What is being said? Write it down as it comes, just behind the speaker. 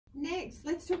Next,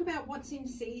 let's talk about what's in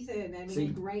season and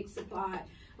in great supply.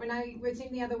 When I was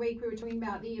in the other week, we were talking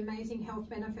about the amazing health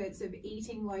benefits of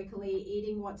eating locally,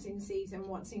 eating what's in season,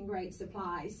 what's in great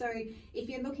supply. So if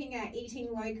you're looking at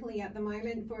eating locally at the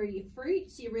moment for your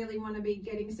fruits, you really want to be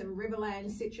getting some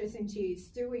Riverland citrus into your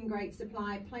stew in great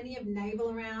supply, plenty of navel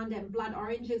around and blood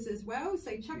oranges as well.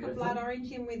 So chuck a blood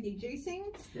orange in with your juicing.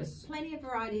 Yes. Plenty of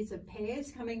varieties of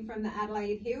pears coming from the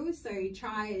Adelaide Hills. So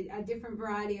try a different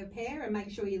variety of pear and make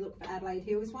sure you look for Adelaide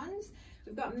Hills ones.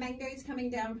 We've got mangoes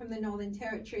coming down from the Northern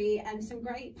Territory and some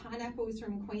great pineapples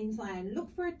from Queensland.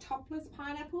 Look for a topless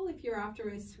pineapple if you're after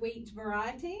a sweet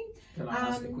variety. Can I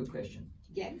ask a quick question?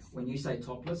 Yes. When you say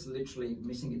topless, literally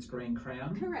missing its green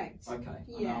crown? Correct. Okay.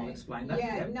 Yeah. I'll explain that.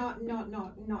 Yeah. Yep.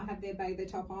 Not have their bather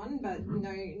top on, but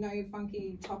no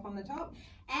funky top on the top.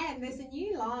 And there's a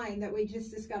new line that we just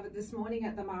discovered this morning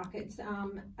at the markets,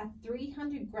 a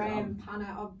 300 gram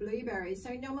punner of blueberries.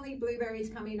 So normally blueberries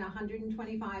come in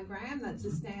 125 gram. That's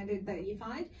the standard that you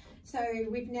find. So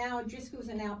we've now, Driscoll's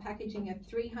are now packaging a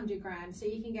 300 grams. So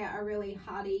you can get a really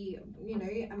hearty,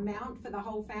 amount for the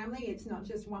whole family. It's not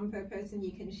just one per person.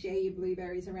 You can share your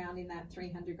blueberries around in that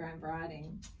 300 gram variety.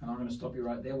 And I'm going to stop you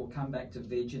right there. We'll come back to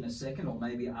veg in a second, or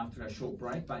maybe after a short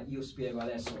break, but io spiego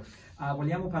adesso.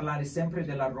 Vogliamo parlare sempre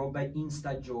della roba in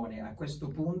stagione. A questo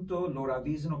punto loro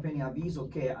avvisano, Penny avviso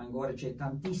che ancora c'è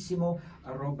tantissimo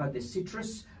roba di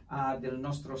citrus del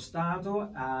nostro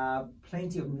stato,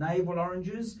 plenty of navel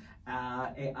oranges,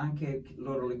 e anche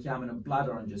loro le chiamano blood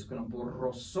oranges, quello un po'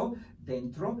 rosso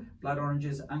dentro. Blood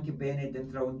oranges anche bene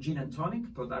dentro un gin and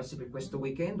tonic, può darsi per questo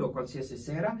weekend o qualsiasi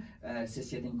sera, se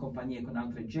siete in compagnia con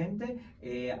altra gente,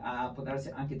 e può darsi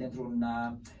anche dentro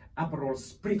un Aperol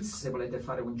Spritz se volete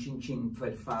fare un cin cin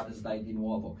per Father's Day di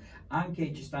nuovo.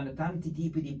 Anche ci stanno tanti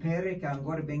tipi di pere che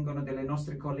ancora vengono dalle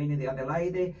nostre colline di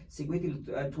Adelaide. Seguite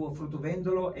il tuo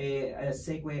fruttovendolo e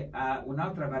segue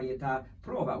un'altra varietà,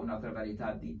 prova un'altra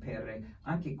varietà di pere,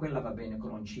 anche quella va bene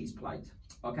con un cheese plate.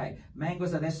 Ok,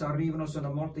 mangoes adesso arrivano,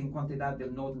 sono molte in quantità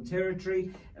del Northern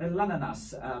Territory.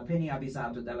 L'ananas, Penny ha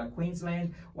avvisato dalla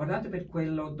Queensland. Guardate per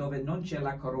quello dove non c'è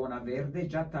la corona verde,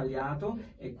 già tagliato,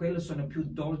 e quello sono più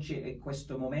dolci in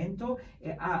questo momento.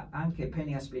 E anche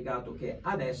Penny ha spiegato che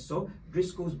adesso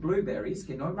Driscoll's Blueberries,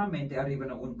 che normalmente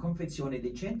arrivano in confezione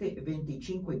di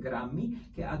 125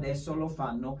 grammi, che adesso lo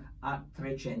fanno a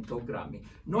 300 grammi.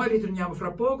 Noi ritorniamo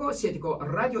fra poco, siete con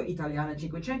Radio Italiana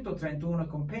 531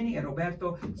 con Penny e Roberto.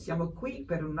 Siamo qui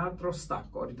per un altro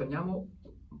stacco, ritorniamo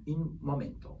in un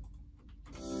momento.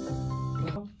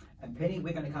 And Penny,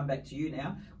 we're going to come back to you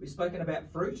now. We've spoken about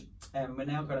fruit, and we're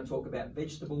now going to talk about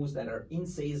vegetables that are in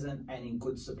season and in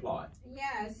good supply.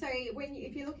 Yeah, so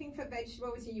if you're looking for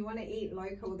vegetables and you want to eat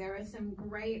local, there are some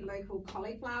great local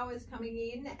cauliflowers coming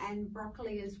in, and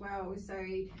broccoli as well. So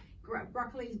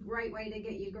broccoli is a great way to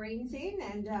get your greens in,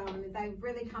 and they've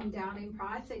really come down in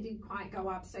price. They did quite go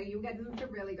up, so you'll get them for a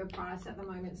really good price at the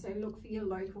moment. So look for your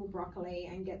local broccoli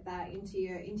and get that into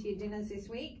your dinners this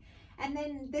week. And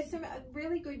then there's some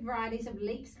really good varieties of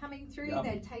leeks coming through. Yep.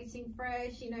 They're tasting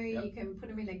fresh. You can put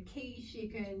them in a quiche. You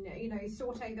can,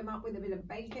 saute them up with a bit of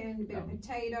bacon, a bit of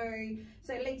potato.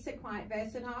 So leeks are quite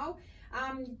versatile.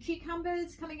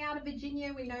 Cucumbers coming out of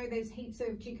Virginia. We know there's heaps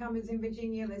of cucumbers in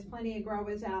Virginia. There's plenty of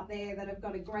growers out there that have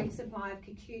got a great supply of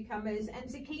cucumbers, and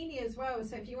zucchini as well.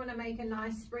 So if you want to make a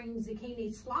nice spring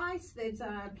zucchini slice, there's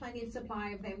plenty of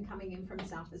supply of them coming in from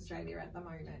South Australia at the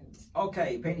moment.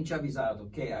 Ok, Penny ci ha avvisato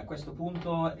che a questo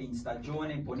punto in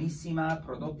stagione buonissima,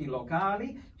 prodotti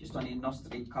locali, ci sono i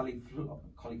nostri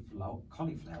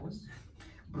cauliflowers,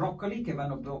 broccoli che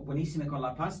vanno buonissime con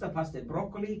la pasta e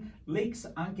broccoli,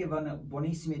 leeks anche vanno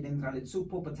buonissime dentro le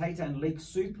zuppo, potato and leek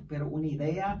soup per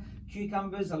un'idea,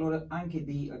 cucumbers, allora anche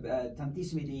di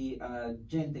tantissimi di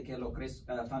gente che lo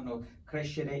fanno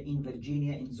crescere in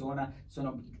Virginia, in zona,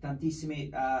 sono tantissimi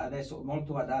adesso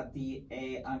molto adatti,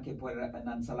 e anche per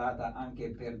un'insalata anche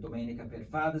per domenica, per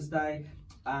Father's Day,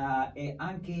 e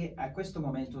anche a questo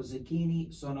momento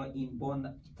zucchini sono in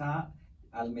bontà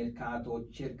al mercato.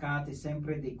 Cercate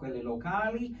sempre di quelle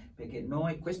locali, perché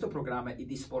questo programma è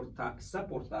di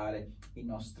supportare i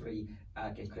nostri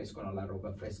che crescono la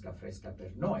roba fresca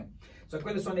per noi. So,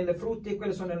 quelle sono le frutte,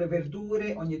 quelle sono le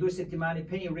verdure. Ogni 2 settimane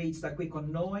Penny Reid sta qui con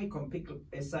noi con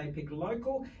SA Pick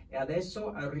Local, e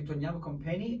adesso ritorniamo con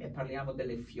Penny e parliamo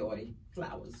delle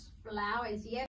flowers, yeah.